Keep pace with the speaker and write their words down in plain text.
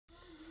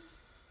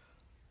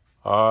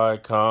I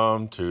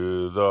come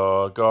to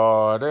the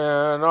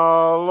garden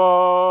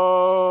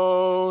alone,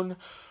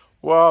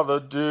 while the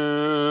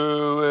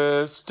dew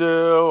is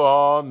still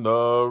on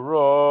the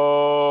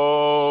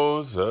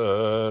roses,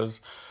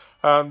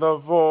 and the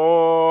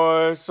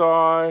voice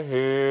I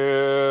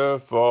hear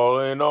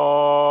falling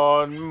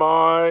on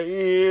my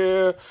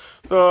ear,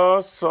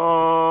 the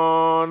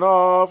Son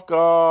of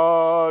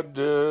God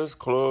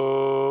discloses.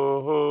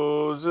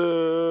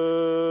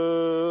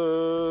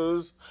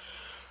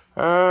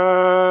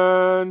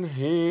 And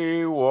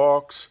he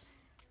walks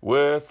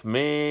with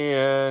me,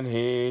 and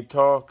he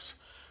talks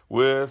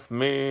with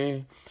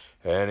me,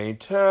 and he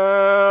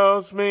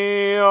tells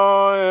me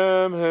I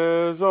am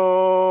his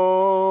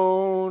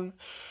own.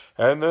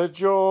 And the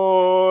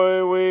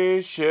joy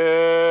we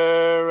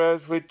share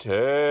as we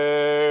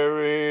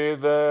tarry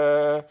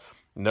there,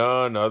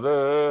 none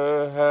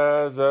other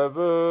has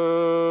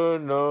ever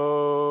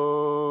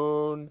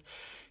known.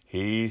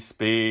 He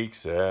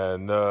speaks,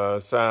 and the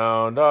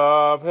sound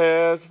of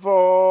his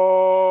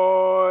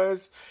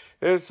voice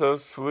is so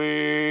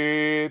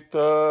sweet,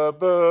 the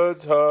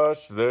birds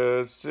hush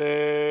their singing,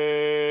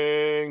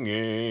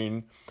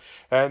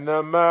 and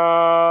the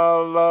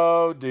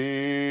melody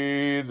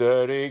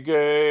that he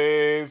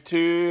gave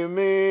to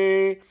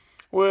me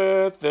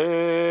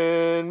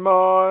within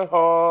my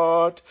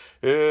heart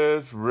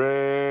is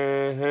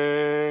ringing.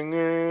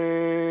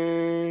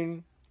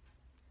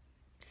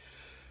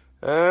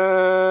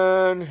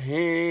 And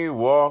he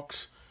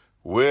walks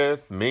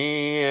with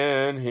me,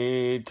 and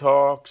he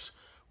talks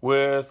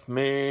with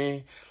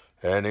me,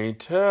 and he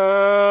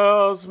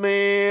tells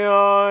me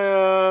I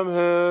am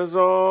his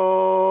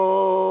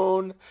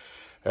own.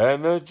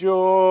 And the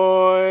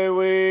joy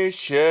we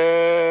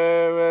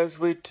share as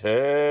we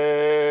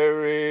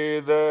tarry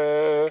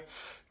there,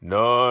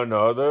 none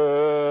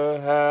other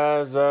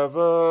has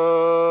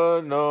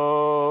ever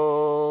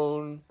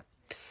known.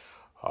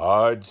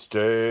 I'd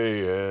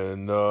stay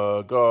in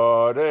the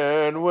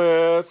garden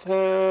with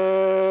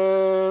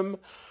him,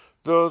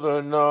 though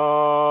the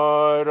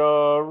night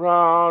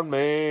around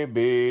me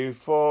be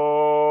falling.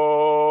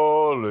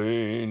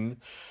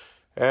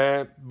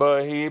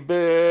 But he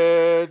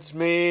bids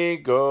me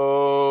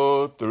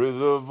go through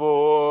the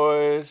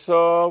voice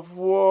of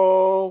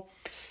woe.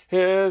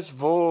 His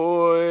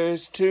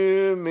voice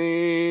to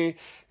me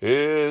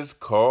is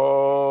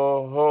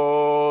calling.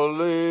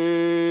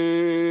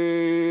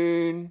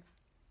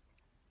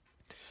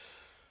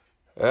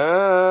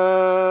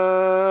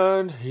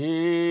 And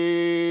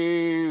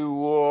he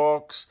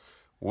walks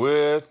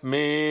with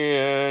me,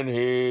 and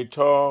he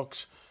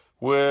talks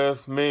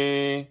with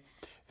me,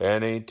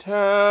 and he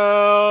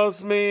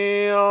tells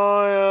me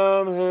I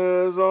am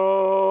his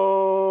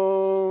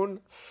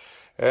own.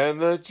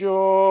 And the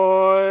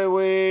joy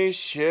we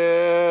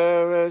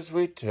share as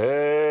we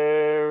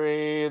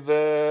tarry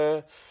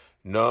there,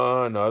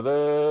 none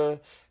other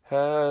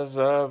has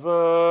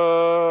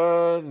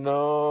ever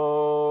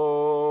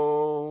known.